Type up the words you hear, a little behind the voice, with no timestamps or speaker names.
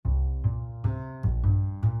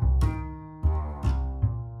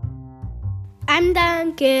I'm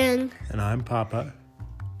Duncan. And I'm Papa.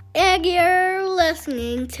 And you're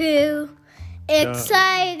listening to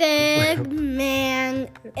Excited Man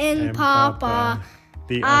and Papa.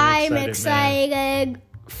 I'm excited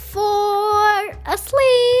for a sleepover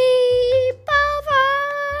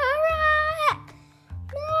at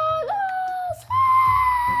Noodle's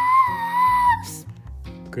house.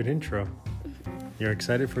 Good intro. You're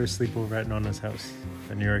excited for a sleepover at Nana's house.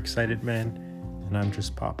 And you're Excited Man, and I'm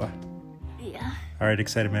just Papa. Yeah. All right,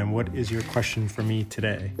 Excited Man, what is your question for me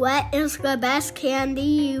today? What is the best candy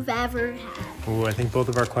you've ever had? Oh, I think both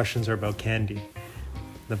of our questions are about candy.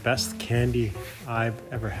 The best candy I've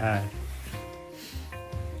ever had.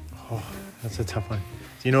 Oh, that's a tough one.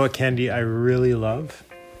 Do you know what candy I really love?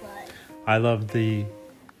 What? I love the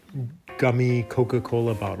gummy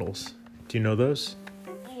Coca-Cola bottles. Do you know those?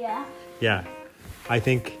 Yeah. Yeah. I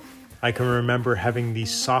think I can remember having the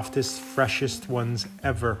softest, freshest ones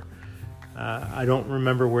ever. I don't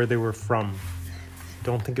remember where they were from.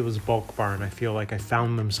 Don't think it was Bulk Barn. I feel like I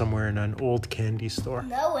found them somewhere in an old candy store.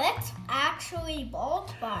 No, it's actually Bulk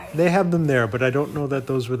Barn. They have them there, but I don't know that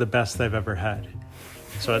those were the best I've ever had.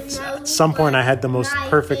 So at some point I had the most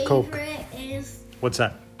perfect Coke. Is What's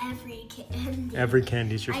that? every candy. Every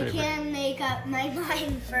candy's your I favorite. can't make up my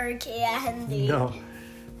mind for candy. No.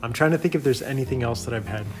 I'm trying to think if there's anything else that I've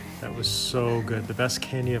had that was so good. The best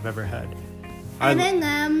candy I've ever had.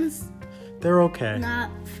 M&M's They're okay. not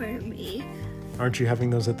for me. Aren't you having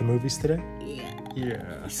those at the movies today? Yeah.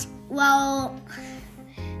 Yeah. Well,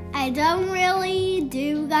 I don't really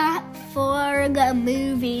do that for the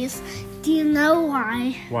movies. Do you know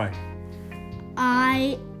why? Why?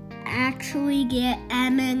 I actually get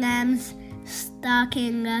M&M's stuck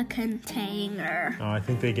in the container. Oh, I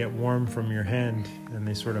think they get warm from your hand and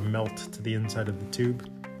they sort of melt to the inside of the tube.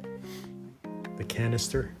 The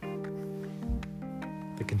canister.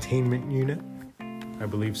 The containment unit. I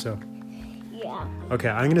believe so. Yeah. Okay,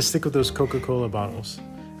 I'm going to stick with those Coca-Cola bottles.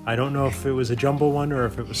 I don't know if it was a jumbo one or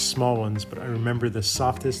if it was small ones, but I remember the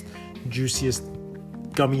softest, juiciest,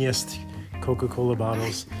 gummiest Coca-Cola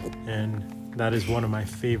bottles, and that is one of my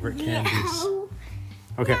favorite candies.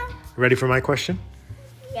 Okay, ready for my question?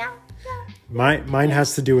 Yeah. Mine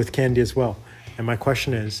has to do with candy as well. And my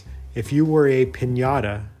question is, if you were a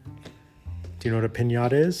piñata, do you know what a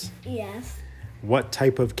piñata is? Yes. What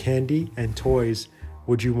type of candy and toys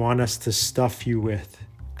would you want us to stuff you with?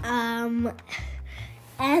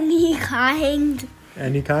 Any kind.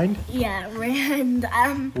 Any kind? Yeah,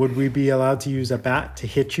 random. Would we be allowed to use a bat to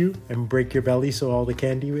hit you and break your belly so all the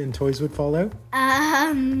candy and toys would fall out?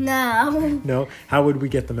 No. No? How would we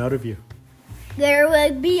get them out of you? There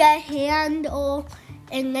would be a handle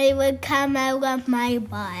and they would come out of my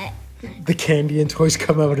butt. The candy and toys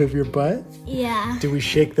come out of your butt? Yeah. Do we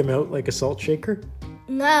shake them out like a salt shaker?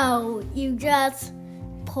 No, you just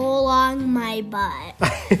pull on my butt.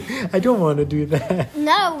 I don't want to do that.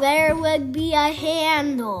 No, there would be a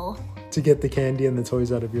handle. To get the candy and the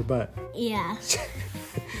toys out of your butt. Yeah.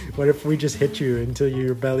 What if we just hit you until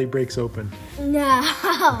your belly breaks open? No.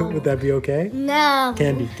 Would that be okay? No.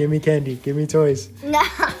 Candy, give me toys. No.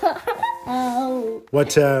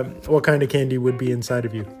 What kind of candy would be inside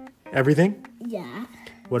of you? Everything? Yeah.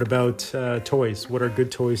 What about toys? What are good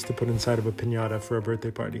toys to put inside of a piñata for a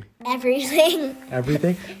birthday party? Everything.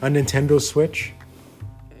 Everything? A Nintendo Switch?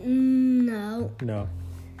 No. No.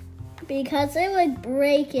 Because it would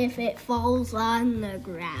break if it falls on the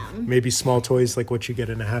ground. Maybe small toys like what you get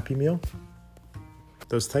in a Happy Meal?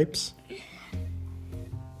 Those types?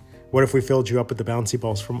 What if we filled you up with the bouncy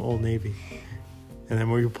balls from Old Navy? And then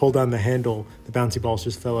when you pulled on the handle, the bouncy balls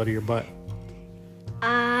just fell out of your butt.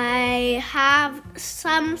 I have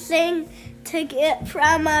something to get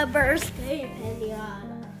from a birthday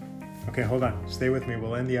pinata. Okay, hold on. Stay with me.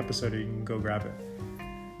 We'll end the episode or you can go grab it.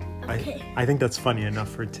 Okay. I think that's funny enough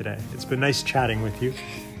for today. It's been nice chatting with you.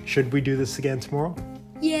 Should we do this again tomorrow?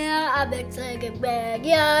 Yeah, I'm excited, man.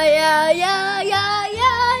 Yeah.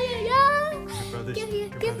 Your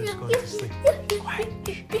brother's going to sleep. Quiet.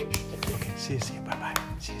 Okay, see you. Bye-bye.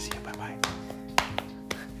 See you. Bye-bye.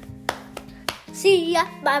 See ya,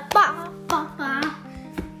 bye.